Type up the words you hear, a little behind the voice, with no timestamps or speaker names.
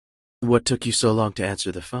What took you so long to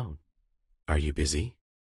answer the phone? Are you busy?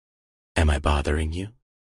 Am I bothering you?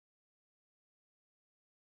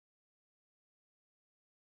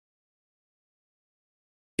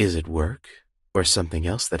 Is it work or something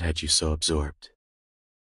else that had you so absorbed?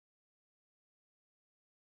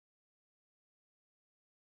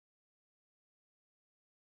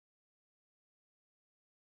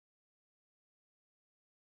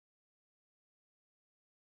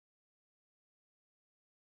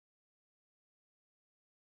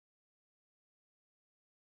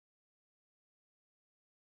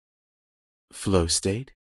 Flow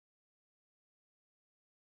state?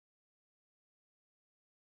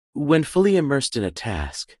 When fully immersed in a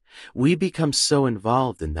task, we become so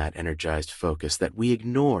involved in that energized focus that we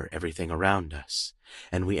ignore everything around us,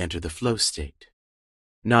 and we enter the flow state.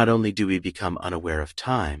 Not only do we become unaware of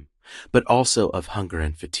time, but also of hunger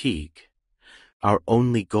and fatigue. Our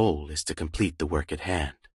only goal is to complete the work at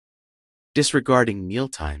hand. Disregarding meal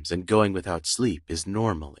times and going without sleep is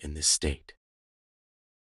normal in this state.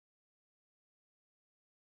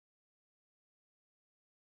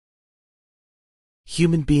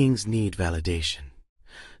 Human beings need validation,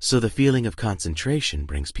 so the feeling of concentration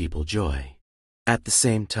brings people joy. At the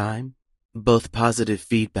same time, both positive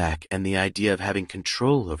feedback and the idea of having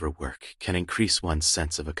control over work can increase one's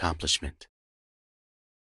sense of accomplishment.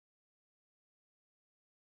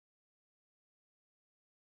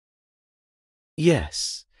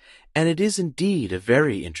 Yes, and it is indeed a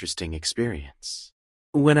very interesting experience.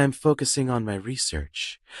 When I'm focusing on my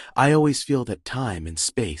research, I always feel that time and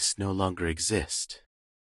space no longer exist.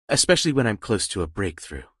 Especially when I'm close to a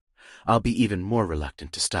breakthrough, I'll be even more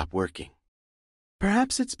reluctant to stop working.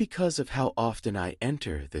 Perhaps it's because of how often I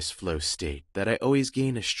enter this flow state that I always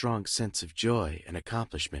gain a strong sense of joy and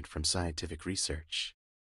accomplishment from scientific research.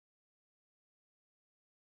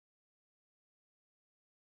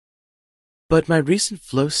 But my recent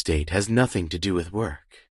flow state has nothing to do with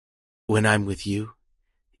work. When I'm with you,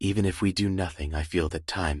 even if we do nothing, I feel that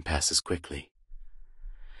time passes quickly.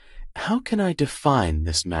 How can I define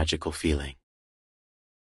this magical feeling?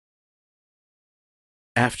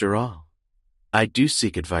 After all, I do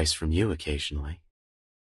seek advice from you occasionally.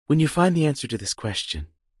 When you find the answer to this question,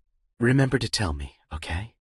 remember to tell me, okay?